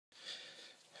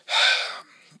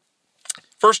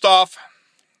First off,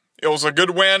 it was a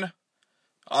good win.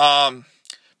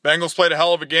 Bengals played a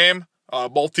hell of a game.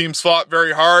 Both teams fought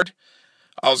very hard.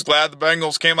 I was glad the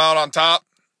Bengals came out on top.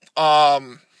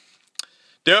 I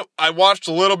watched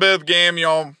a little bit of the game. You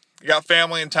know, I got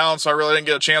family in town, so I really didn't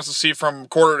get a chance to see from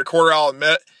quarter to quarter, I'll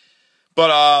admit. But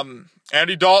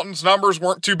Andy Dalton's numbers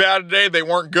weren't too bad today. They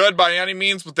weren't good by any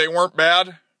means, but they weren't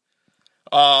bad.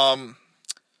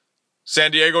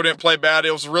 San Diego didn't play bad.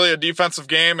 It was really a defensive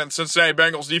game, and Cincinnati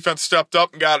Bengals defense stepped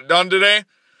up and got it done today.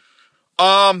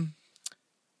 The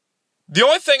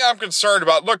only thing I'm concerned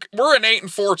about, look, we're an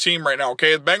 8-4 team right now,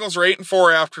 okay? The Bengals are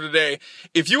 8-4 after today.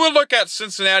 If you would look at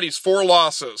Cincinnati's 4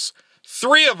 losses,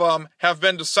 3 of them have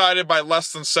been decided by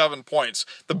less than 7 points.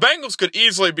 The Bengals could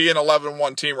easily be an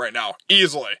 11-1 team right now,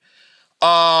 easily.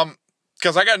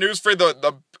 Because I got news for you,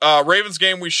 the Ravens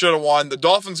game we should have won, the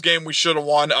Dolphins game we should have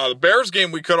won, the Bears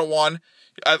game we could have won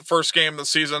at the first game of the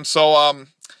season. So I'm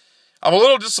a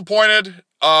little disappointed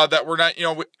that we're not,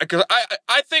 because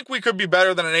I think we could be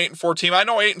better than an 8-4 team. I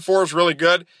know 8-4 is really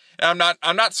good, and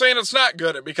I'm not saying it's not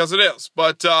good, because it is.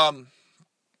 But I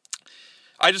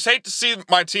just hate to see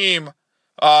my team,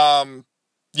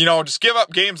 just give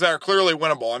up games that are clearly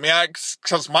winnable. I mean,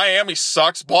 because Miami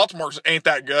sucks, Baltimore ain't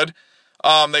that good.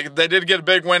 They did get a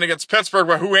big win against Pittsburgh,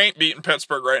 but who ain't beating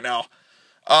Pittsburgh right now?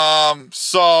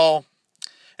 So,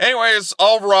 anyways,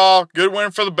 overall, good win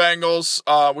for the Bengals.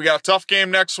 We got a tough game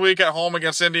next week at home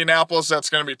against Indianapolis. That's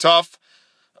going to be tough.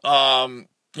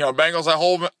 Bengals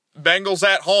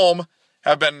at home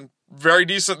have been very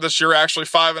decent this year, actually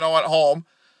 5-0 at home.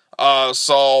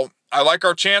 So I like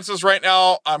our chances right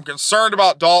now. I'm concerned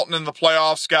about Dalton in the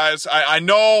playoffs, guys. I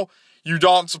know you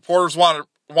Dalton supporters want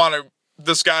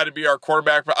this guy to be our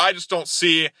quarterback, but I just don't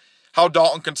see how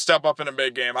Dalton can step up in a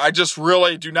big game. I just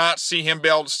really do not see him be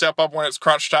able to step up when it's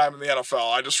crunch time in the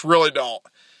NFL. I just really don't.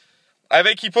 I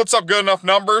think he puts up good enough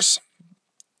numbers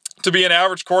to be an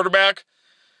average quarterback,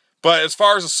 but as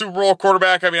far as a Super Bowl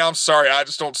quarterback, I mean, I'm sorry, I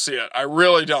just don't see it. I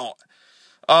really don't.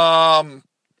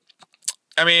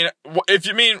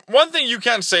 One thing you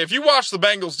can say, if you watch the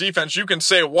Bengals defense, you can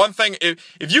say one thing.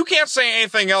 If you can't say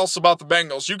anything else about the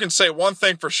Bengals, you can say one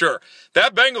thing for sure.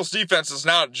 That Bengals defense is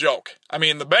not a joke. I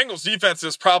mean, the Bengals defense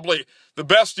is probably the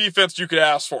best defense you could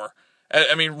ask for.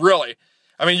 I mean, really.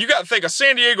 I mean, you got to think, a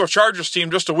San Diego Chargers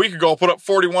team just a week ago put up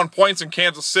 41 points in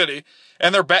Kansas City,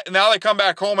 and now they come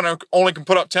back home and only can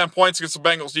put up 10 points against the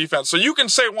Bengals defense. So you can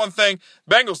say one thing,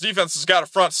 Bengals defense has got a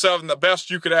front seven, the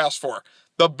best you could ask for.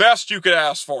 The best you could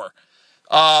ask for.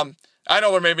 I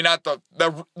know they're maybe not the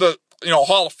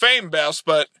Hall of Fame best,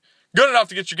 but good enough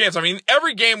to get your games. I mean,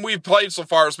 every game we've played so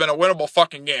far has been a winnable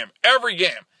fucking game. Every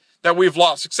game that we've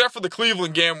lost, except for the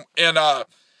Cleveland game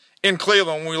in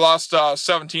Cleveland when we lost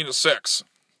 17-6.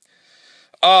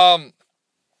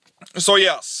 So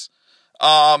yes.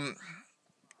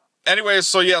 Anyways,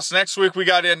 so yes, next week we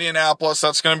got Indianapolis.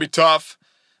 That's going to be tough.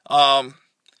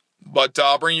 But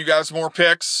I'll bring you guys more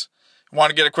picks. Want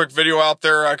to get a quick video out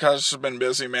there because I've just been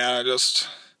busy, man. I just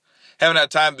haven't had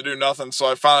time to do nothing,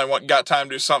 so I finally got time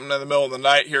to do something in the middle of the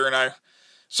night here, and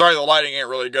sorry the lighting ain't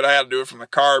really good. I had to do it from the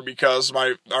car because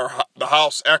the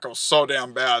house echoes so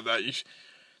damn bad that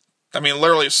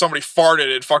literally if somebody farted,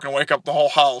 it'd fucking wake up the whole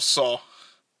house, so.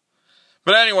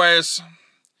 But anyways,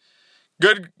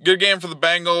 good game for the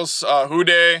Bengals.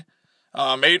 Houday,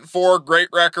 8-4, great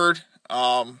record.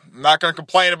 I'm not going to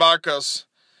complain about it because,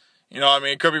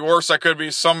 it could be worse. I could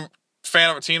be some fan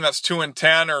of a team that's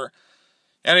 2-10 or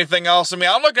anything else. I mean,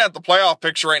 I'm looking at the playoff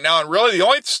picture right now, and really the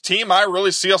only team I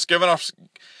really see us giving us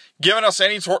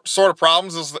any sort of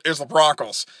problems is the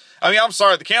Broncos. I mean, I'm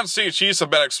sorry, the Kansas City Chiefs have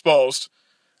been exposed.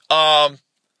 The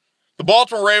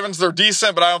Baltimore Ravens, they're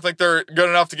decent, but I don't think they're good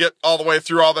enough to get all the way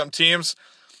through all them teams.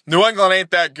 New England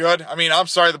ain't that good. I mean, I'm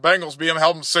sorry, the Bengals beat them,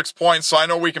 held them 6 points, so I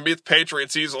know we can beat the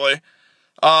Patriots easily.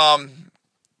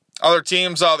 Other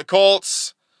teams, the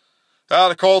Colts.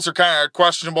 The Colts are kind of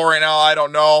questionable right now. I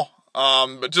don't know.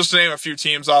 But just to name a few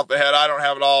teams off the head, I don't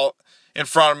have it all in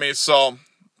front of me. So,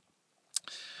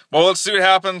 well, let's see what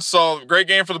happens. So, great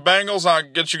game for the Bengals. I'll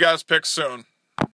get you guys picks soon.